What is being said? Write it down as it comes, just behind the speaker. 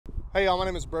Hey y'all, my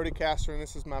name is Brody Castor and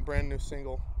this is my brand new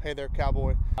single, Hey There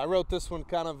Cowboy. I wrote this one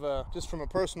kind of just from a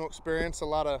personal experience. A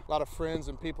lot of friends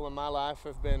and people in my life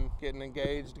have been getting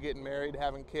engaged, getting married,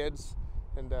 having kids,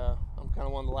 and I'm kind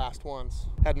of one of the last ones.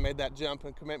 Hadn't made that jump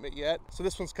and commitment yet. So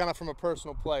this one's kind of from a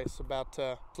personal place about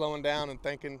slowing down and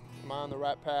thinking, am I on the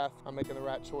right path? I'm making the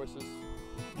right choices.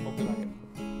 Hope you like it.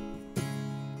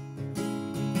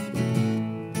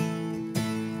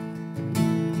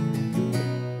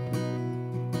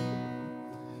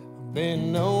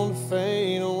 Been known to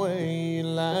fade away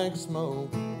like smoke.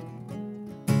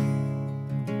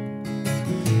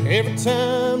 Every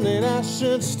time that I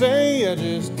should stay, I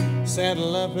just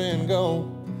saddle up and go.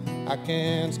 I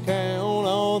can't count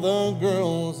all the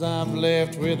girls I've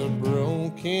left with a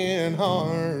broken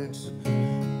heart.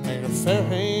 Ain't a fair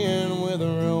hand with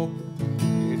a rope,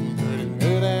 getting pretty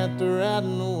good at the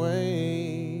riding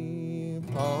away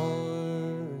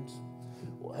part.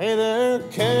 Well, hey there,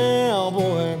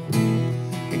 cowboy,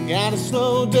 you gotta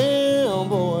slow down,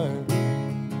 boy.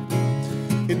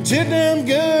 You're too damn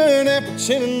good at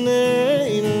pretending there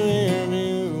ain't a rear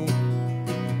view.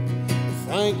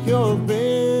 Think you're a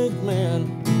big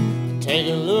man, take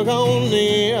a look on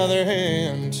the other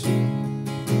hand.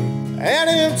 That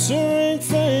empty ring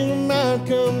finger might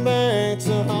come back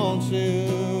to haunt you.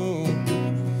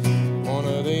 One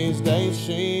of these days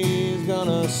she's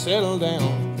gonna settle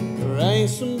down,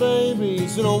 raise some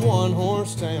babies in a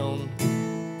one-horse town.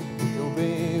 You'll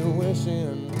be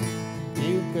wishing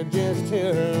you could just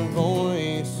hear her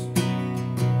voice.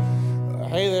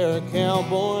 Hey there,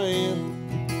 cowboy,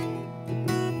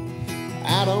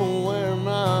 I don't wear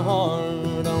my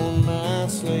heart on my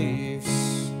sleeves.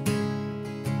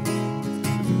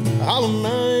 All of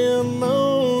my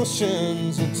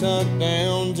emotions are tucked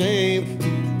down deep,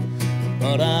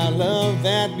 but I love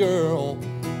that girl,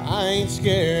 I ain't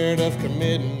scared of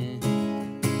committing.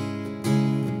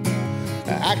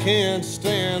 I can't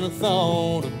stand the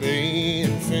thought of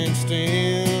being fenced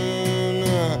in.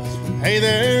 Hey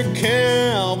there,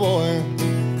 cowboy,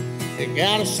 you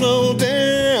gotta slow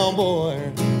down,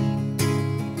 boy.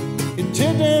 You're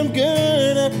too damn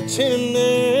good at pretending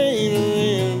there ain't a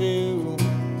rear view.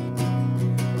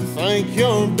 Think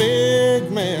you're a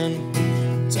big man,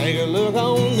 take a look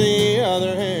on the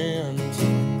other hand.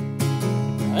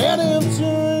 That empty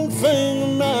ring finger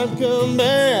might come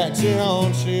back to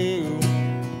haunt you.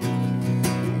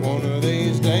 One of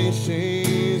these days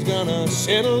she's gonna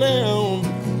settle down,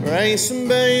 raise some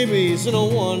babies in a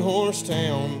one-horse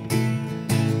town.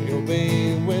 You'll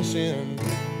be wishing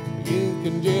you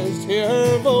can just hear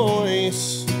her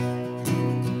voice.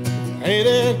 Hey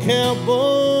there,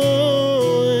 cowboy.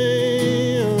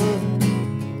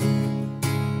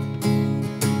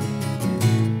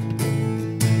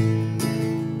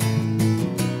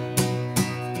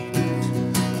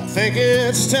 I think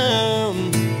it's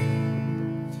time,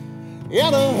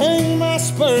 gotta hang my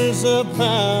spurs up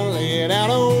high, lay it out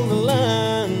on the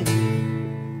line.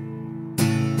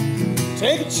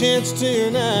 Take a chance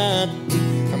tonight,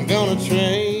 I'm gonna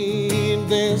trade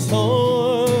this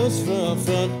horse for a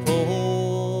front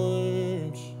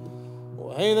porch.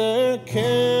 Well, hey there,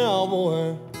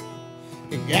 cowboy,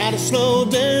 you gotta slow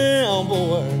down,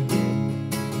 boy.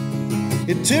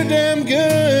 You're too damn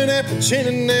good at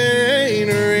pretending there ain't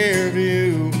a rear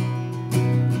view.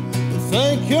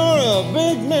 Think you're a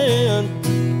big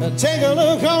man, now take a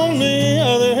look on the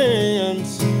other hand.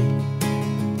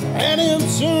 That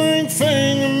empty ring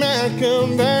finger might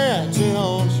come back to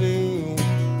haunt you.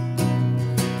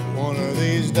 One of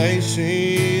these days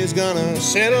she's gonna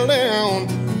settle down,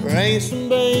 raise some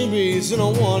babies in a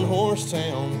one-horse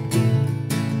town.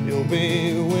 You'll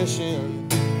be wishing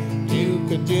you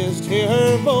could just hear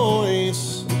her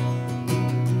voice.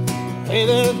 Hey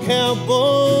there,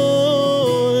 cowboy.